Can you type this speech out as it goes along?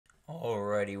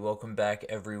Alrighty, welcome back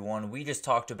everyone. We just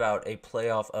talked about a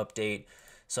playoff update,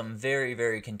 some very,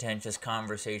 very contentious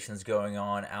conversations going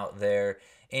on out there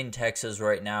in Texas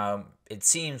right now. It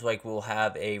seems like we'll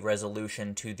have a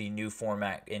resolution to the new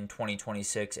format in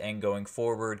 2026 and going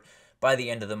forward by the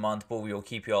end of the month, but we will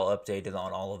keep you all updated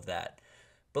on all of that.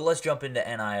 But let's jump into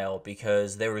NIL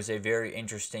because there was a very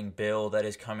interesting bill that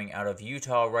is coming out of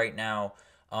Utah right now.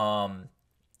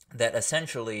 That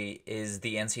essentially is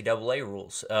the NCAA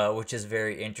rules, which is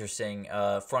very interesting.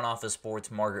 Front Office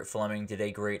Sports, Margaret Fleming did a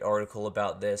great article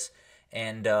about this.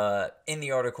 And in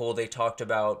the article, they talked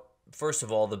about, first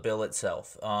of all, the bill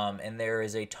itself. And there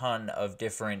is a ton of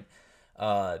different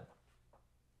uh,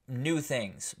 new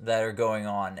things that are going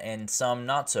on, and some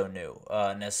not so new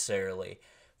necessarily.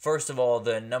 First of all,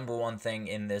 the number one thing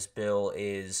in this bill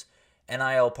is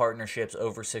NIL partnerships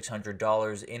over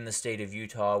 $600 in the state of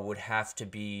Utah would have to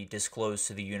be disclosed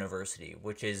to the university,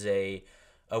 which is a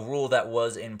rule that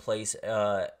was in place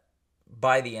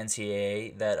by the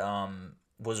NCAA that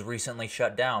was recently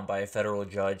shut down by a federal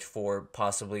judge for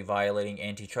possibly violating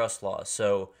antitrust laws.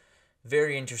 So,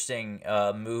 very interesting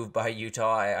move by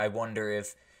Utah. I wonder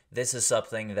if this is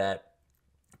something that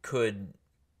could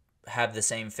have the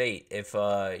same fate if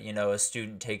a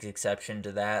student takes exception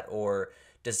to that or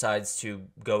decides to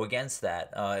go against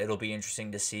that. It'll be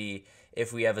interesting to see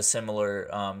if we have a similar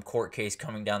court case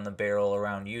coming down the barrel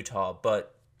around Utah.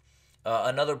 But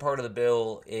another part of the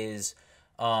bill is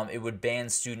it would ban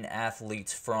student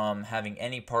athletes from having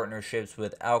any partnerships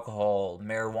with alcohol,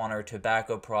 marijuana or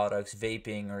tobacco products,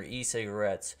 vaping or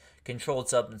e-cigarettes, controlled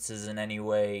substances in any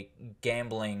way,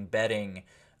 gambling, betting,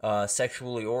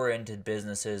 sexually oriented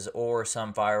businesses, or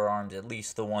some firearms, at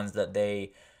least the ones that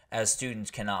they, as students,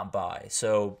 cannot buy.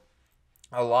 So,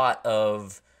 a lot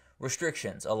of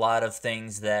restrictions, a lot of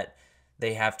things that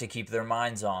they have to keep their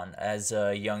minds on as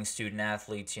young student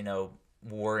athletes,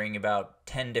 worrying about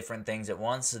 10 different things at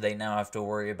once. So they now have to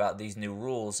worry about these new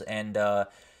rules. And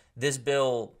this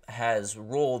bill has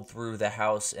rolled through the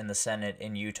House and the Senate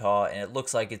in Utah, and it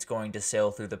looks like it's going to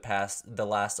sail through the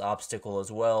last obstacle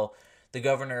as well. The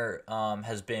governor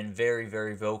has been very,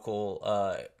 very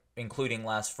vocal, including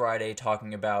last Friday,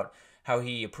 talking about how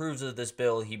he approves of this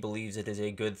bill. He believes it is a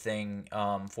good thing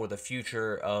for the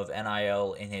future of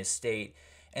NIL in his state.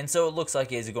 And so it looks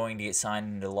like it is going to get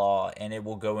signed into law, and it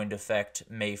will go into effect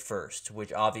May 1st,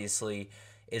 which obviously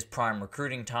is prime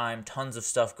recruiting time. Tons of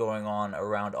stuff going on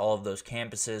around all of those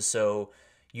campuses. So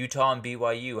Utah and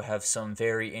BYU have some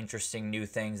very interesting new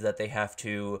things that they have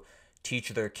to teach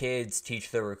their kids,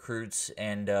 teach their recruits,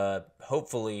 and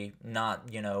hopefully not,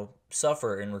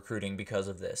 suffer in recruiting because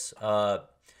of this. But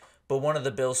one of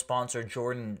the bill's sponsor,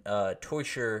 Jordan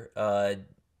Teuscher,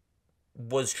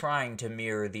 was trying to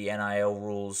mirror the NIL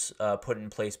rules put in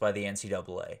place by the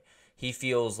NCAA. He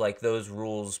feels like those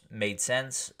rules made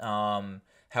sense.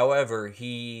 However,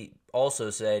 he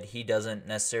also said he doesn't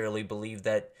necessarily believe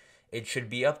that it should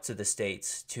be up to the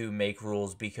states to make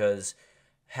rules because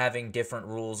having different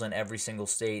rules in every single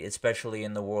state, especially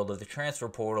in the world of the transfer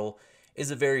portal,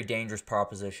 is a very dangerous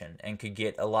proposition and could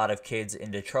get a lot of kids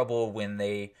into trouble when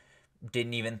they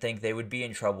didn't even think they would be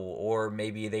in trouble, or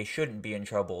maybe they shouldn't be in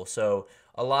trouble. So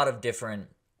a lot of different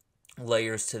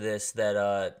layers to this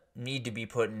that need to be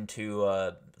put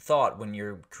into thought when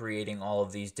you're creating all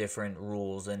of these different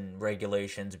rules and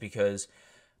regulations, because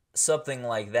something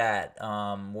like that,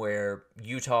 where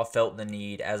Utah felt the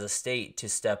need as a state to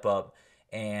step up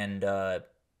and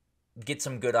get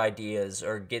some good ideas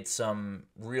or get some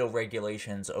real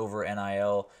regulations over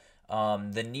NIL,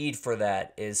 the need for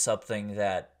that is something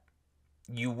that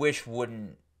you wish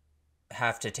wouldn't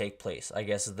have to take place, I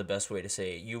guess is the best way to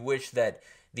say it. You wish that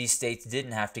these states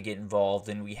didn't have to get involved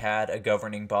and we had a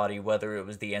governing body, whether it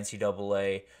was the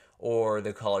NCAA or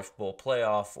the College Bowl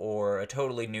Playoff or a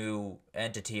totally new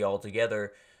entity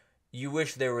altogether. You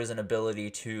wish there was an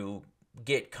ability to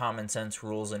get common sense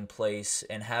rules in place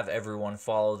and have everyone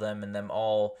follow them and them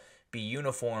all be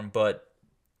uniform, but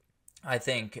I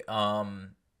think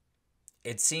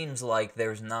it seems like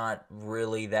there's not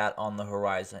really that on the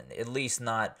horizon, at least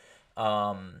not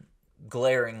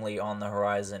glaringly on the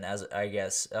horizon, as I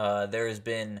guess. There has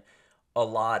been a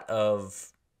lot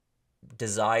of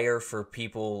desire for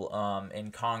people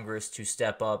in Congress to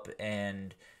step up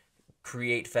and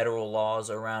create federal laws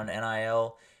around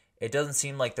NIL. It doesn't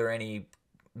seem like they're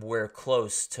anywhere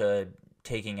close to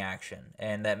taking action,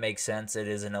 and that makes sense. It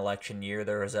is an election year.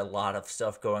 There is a lot of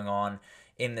stuff going on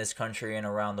in this country and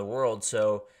around the world,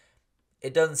 so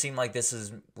it doesn't seem like this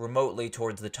is remotely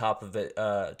towards the top of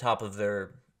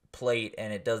their plate,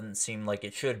 and it doesn't seem like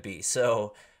it should be.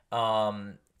 So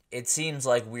it seems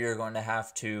like we are going to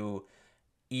have to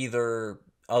either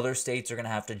other states are going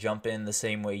to have to jump in the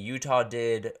same way Utah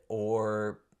did,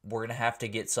 or we're going to have to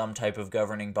get some type of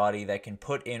governing body that can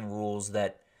put in rules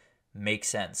that make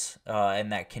sense,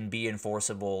 and that can be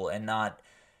enforceable, and not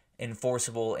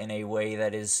enforceable in a way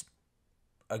that is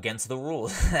against the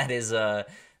rules, that is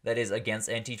against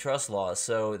antitrust laws.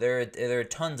 So there are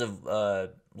tons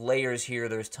of layers here.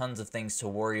 There's tons of things to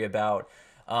worry about.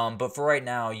 But for right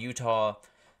now, Utah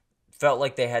felt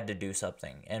like they had to do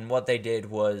something, and what they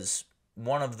did was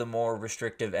one of the more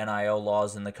restrictive NIL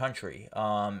laws in the country.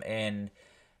 And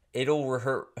it'll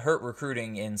hurt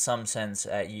recruiting in some sense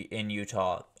in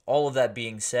Utah. All of that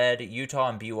being said, Utah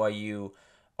and BYU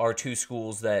are two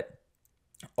schools that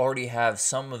already have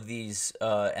some of these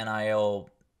NIL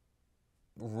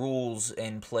rules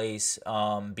in place,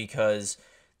 because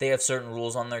they have certain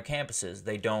rules on their campuses.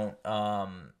 They don't,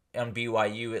 on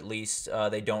BYU at least,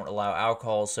 they don't allow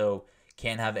alcohol, so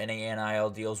can't have any NIL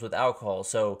deals with alcohol.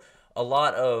 So a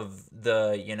lot of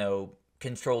the,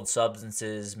 controlled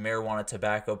substances, marijuana,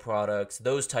 tobacco products,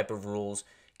 those type of rules,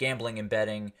 gambling and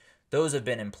betting, those have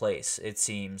been in place, it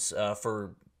seems,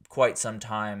 for quite some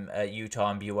time at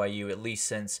Utah and BYU, at least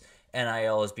since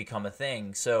NIL has become a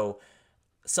thing. So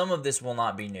some of this will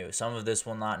not be new. Some of this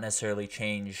will not necessarily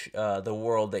change the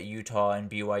world that Utah and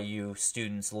BYU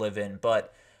students live in.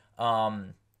 But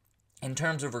in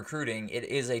terms of recruiting, it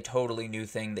is a totally new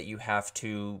thing that you have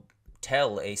to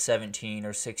tell a 17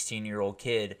 or 16-year-old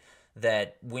kid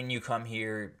that when you come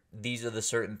here, these are the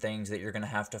certain things that you're going to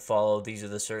have to follow. These are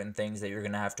the certain things that you're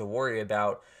going to have to worry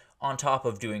about on top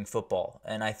of doing football.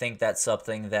 And I think that's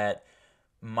something that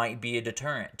might be a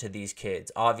deterrent to these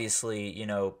kids. Obviously,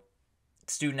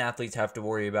 student athletes have to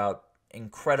worry about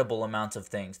incredible amounts of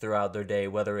things throughout their day,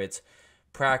 whether it's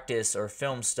practice or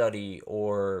film study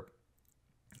or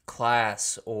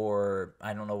class, or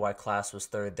I don't know why class was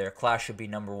third there. Class should be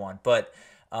number one. But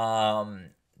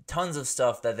tons of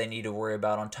stuff that they need to worry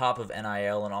about on top of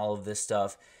NIL and all of this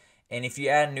stuff. And if you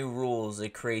add new rules,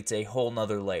 it creates a whole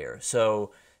nother layer.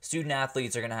 So student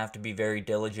athletes are going to have to be very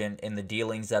diligent in the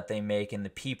dealings that they make and the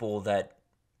people that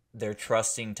they're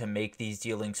trusting to make these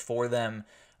dealings for them.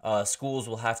 Schools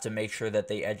will have to make sure that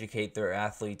they educate their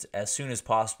athletes as soon as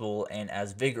possible and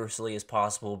as vigorously as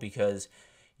possible, because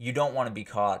you don't want to be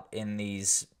caught in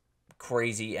these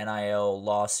crazy NIL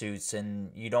lawsuits,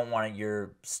 and you don't want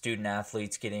your student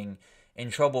athletes getting in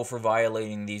trouble for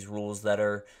violating these rules that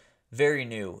are very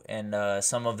new, and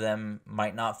some of them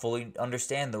might not fully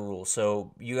understand the rules.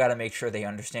 So you got to make sure they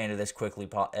understand it as quickly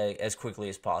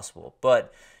as possible.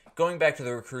 But going back to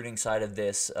the recruiting side of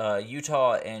this,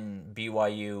 Utah and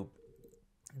BYU,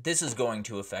 this is going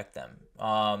to affect them.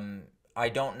 I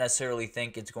don't necessarily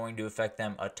think it's going to affect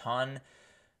them a ton,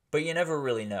 but you never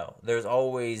really know. There's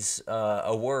always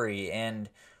a worry, and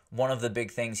one of the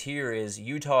big things here is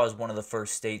Utah is one of the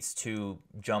first states to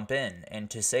jump in and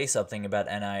to say something about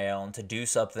NIL and to do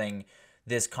something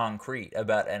this concrete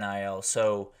about NIL.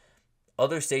 So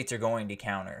other states are going to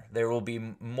counter. There will be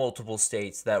multiple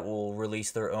states that will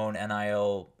release their own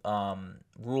NIL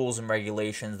rules and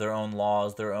regulations, their own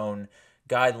laws, their own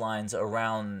guidelines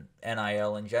around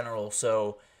NIL in general.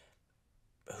 So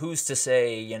who's to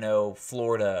say,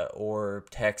 Florida or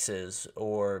Texas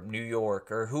or New York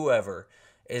or whoever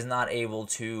is not able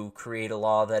to create a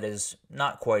law that is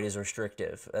not quite as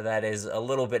restrictive, that is a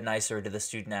little bit nicer to the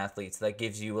student athletes, that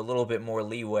gives you a little bit more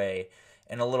leeway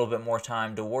and a little bit more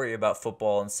time to worry about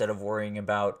football instead of worrying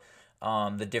about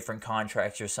the different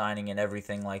contracts you're signing and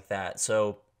everything like that.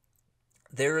 So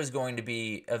there is going to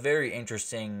be a very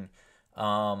interesting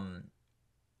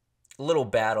little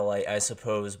battle, I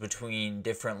suppose, between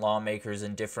different lawmakers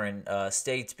in different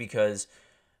states, because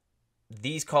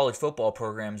these college football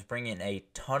programs bring in a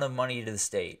ton of money to the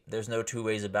state. There's no two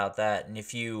ways about that. And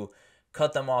if you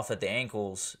cut them off at the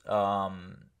ankles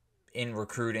in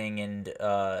recruiting and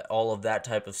all of that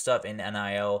type of stuff in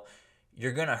NIL,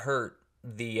 you're going to hurt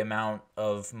the amount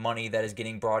of money that is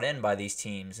getting brought in by these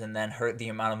teams, and then hurt the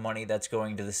amount of money that's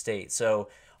going to the state. So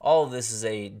all of this is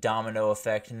a domino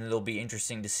effect, and it'll be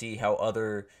interesting to see how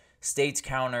other states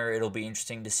counter. It'll be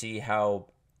interesting to see how,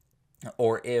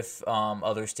 or if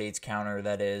other states counter,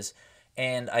 that is.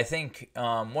 And I think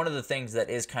one of the things that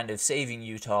is kind of saving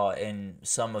Utah in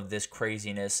some of this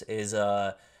craziness is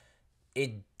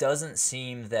it doesn't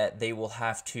seem that they will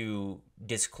have to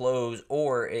disclose,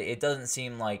 or it doesn't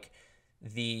seem like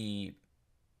the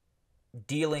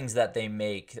dealings that they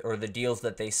make or the deals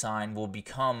that they sign will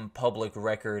become public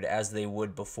record as they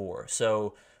would before.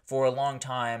 So for a long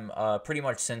time, pretty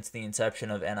much since the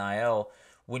inception of NIL,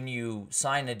 when you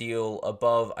sign a deal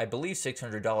above, I believe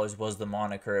 $600 was the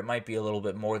moniker. It might be a little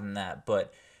bit more than that,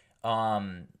 but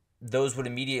those would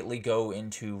immediately go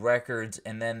into records,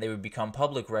 and then they would become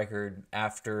public record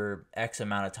after X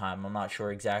amount of time. I'm not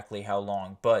sure exactly how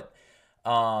long, but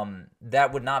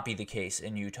that would not be the case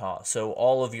in Utah. So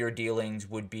all of your dealings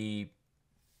would be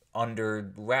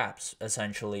under wraps,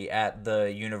 essentially, at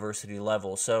the university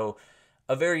level. So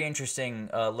a very interesting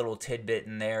little tidbit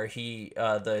in there.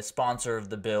 The sponsor of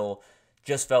the bill,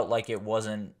 just felt like it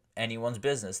wasn't anyone's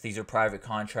business. These are private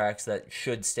contracts that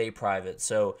should stay private.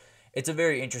 So it's a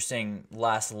very interesting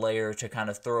last layer to kind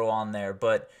of throw on there.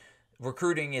 But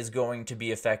recruiting is going to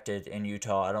be affected in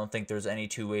Utah. I don't think there's any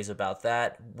two ways about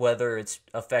that. Whether it's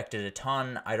affected a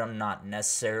ton, I'm not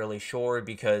necessarily sure,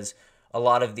 because a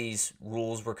lot of these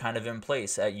rules were kind of in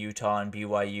place at Utah and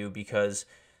BYU because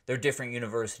they're different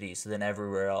universities than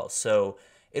everywhere else. So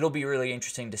it'll be really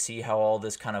interesting to see how all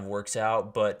this kind of works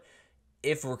out. But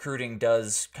if recruiting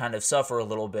does kind of suffer a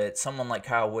little bit, someone like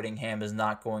Kyle Whittingham is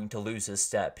not going to lose his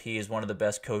step. He is one of the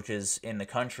best coaches in the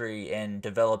country and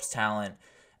develops talent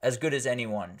as good as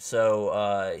anyone.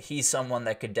 So he's someone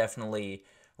that could definitely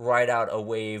ride out a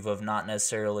wave of not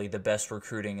necessarily the best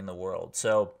recruiting in the world.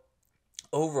 So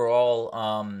overall,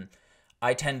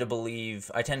 I tend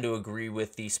to agree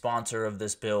with the sponsor of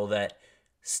this bill that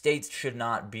states should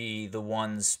not be the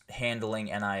ones handling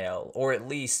NIL, or at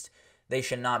least they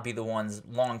should not be the ones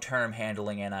long-term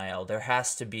handling NIL. There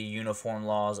has to be uniform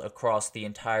laws across the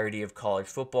entirety of college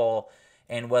football,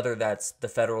 and whether that's the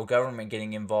federal government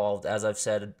getting involved, as I've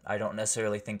said, I don't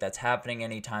necessarily think that's happening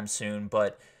anytime soon,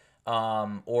 but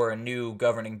or a new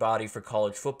governing body for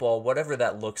college football, whatever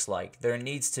that looks like, there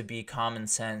needs to be common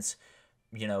sense,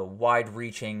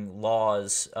 wide-reaching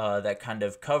laws that kind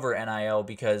of cover NIL,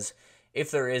 because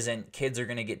if there isn't, kids are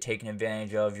going to get taken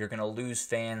advantage of. You're going to lose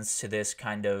fans to this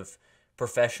kind of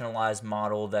professionalized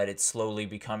model that it's slowly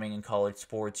becoming in college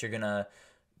sports. You're going to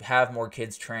have more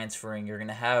kids transferring. You're going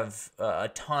to have a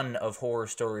ton of horror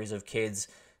stories of kids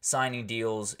signing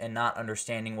deals and not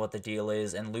understanding what the deal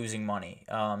is and losing money.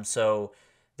 So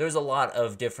there's a lot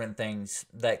of different things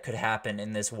that could happen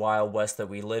in this Wild West that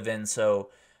we live in. So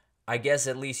I guess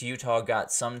at least Utah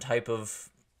got some type of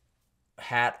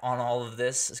hat on all of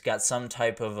this. It's got some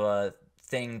type of a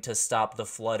thing to stop the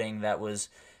flooding that was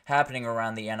happening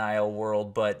around the NIL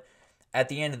world. But at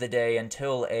the end of the day,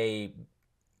 until a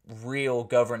real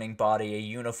governing body, a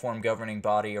uniform governing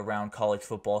body around college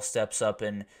football steps up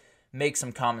and makes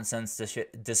some common sense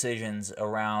decisions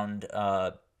around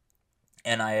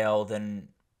NIL, then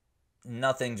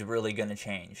nothing's really going to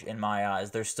change in my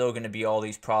eyes. There's still going to be all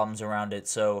these problems around it.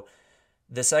 So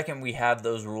the second we have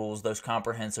those rules, those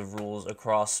comprehensive rules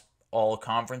across all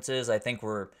conferences, I think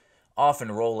we're off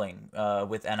and rolling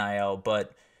with NIL.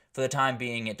 But for the time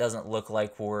being, it doesn't look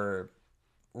like we're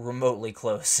remotely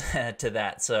close to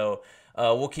that. So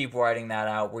we'll keep riding that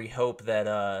out. We hope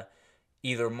that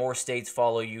either more states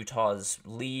follow Utah's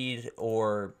lead,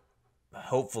 or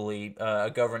hopefully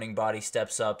a governing body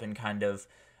steps up and kind of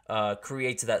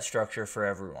creates that structure for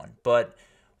everyone. But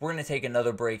we're going to take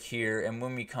another break here, and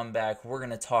when we come back, we're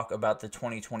going to talk about the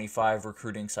 2025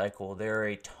 recruiting cycle. There are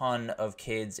a ton of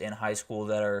kids in high school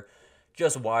that are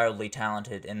just wildly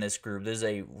talented in this group. This is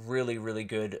a really, really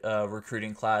good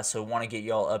recruiting class, so want to get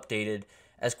y'all updated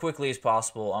as quickly as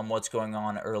possible on what's going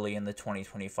on early in the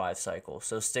 2025 cycle.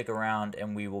 So stick around,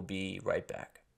 and we will be right back.